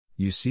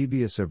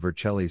Eusebius of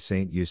Vercelli.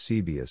 Saint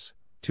Eusebius,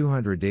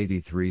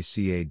 283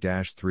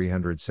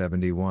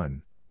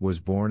 ca-371, was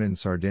born in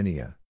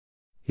Sardinia.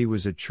 He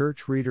was a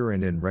church reader,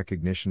 and in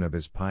recognition of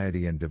his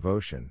piety and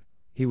devotion,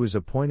 he was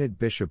appointed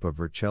Bishop of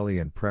Vercelli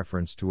in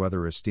preference to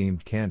other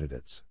esteemed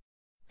candidates.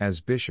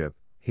 As bishop,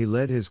 he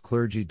led his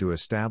clergy to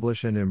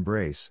establish and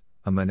embrace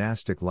a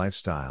monastic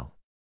lifestyle.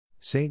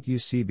 Saint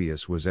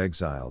Eusebius was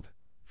exiled,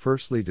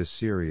 firstly to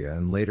Syria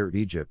and later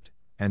Egypt,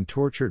 and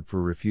tortured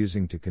for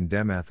refusing to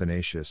condemn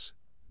Athanasius,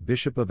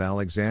 Bishop of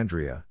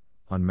Alexandria,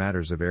 on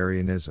matters of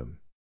Arianism.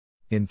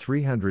 In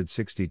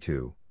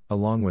 362,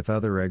 along with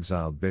other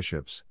exiled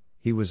bishops,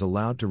 he was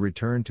allowed to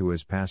return to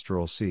his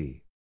Pastoral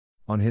See.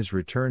 On his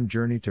return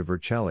journey to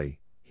Vercelli,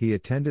 he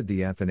attended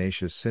the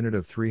Athanasius Synod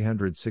of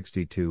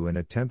 362 and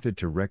attempted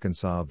to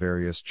reconcile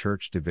various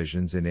church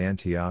divisions in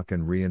Antioch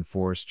and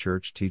reinforce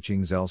church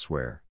teachings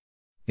elsewhere.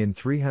 In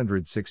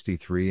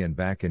 363 and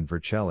back in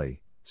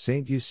Vercelli,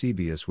 Saint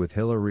Eusebius with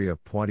Hilary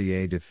of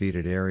Poitiers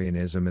defeated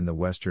Arianism in the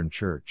Western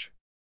Church.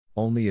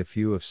 Only a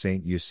few of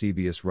Saint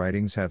Eusebius'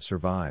 writings have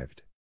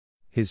survived.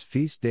 His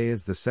feast day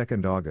is the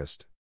 2nd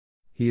August.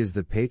 He is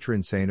the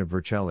patron saint of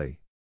Vercelli.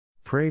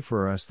 Pray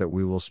for us that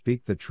we will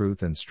speak the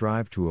truth and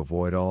strive to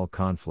avoid all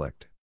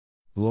conflict.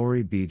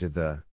 Glory be to the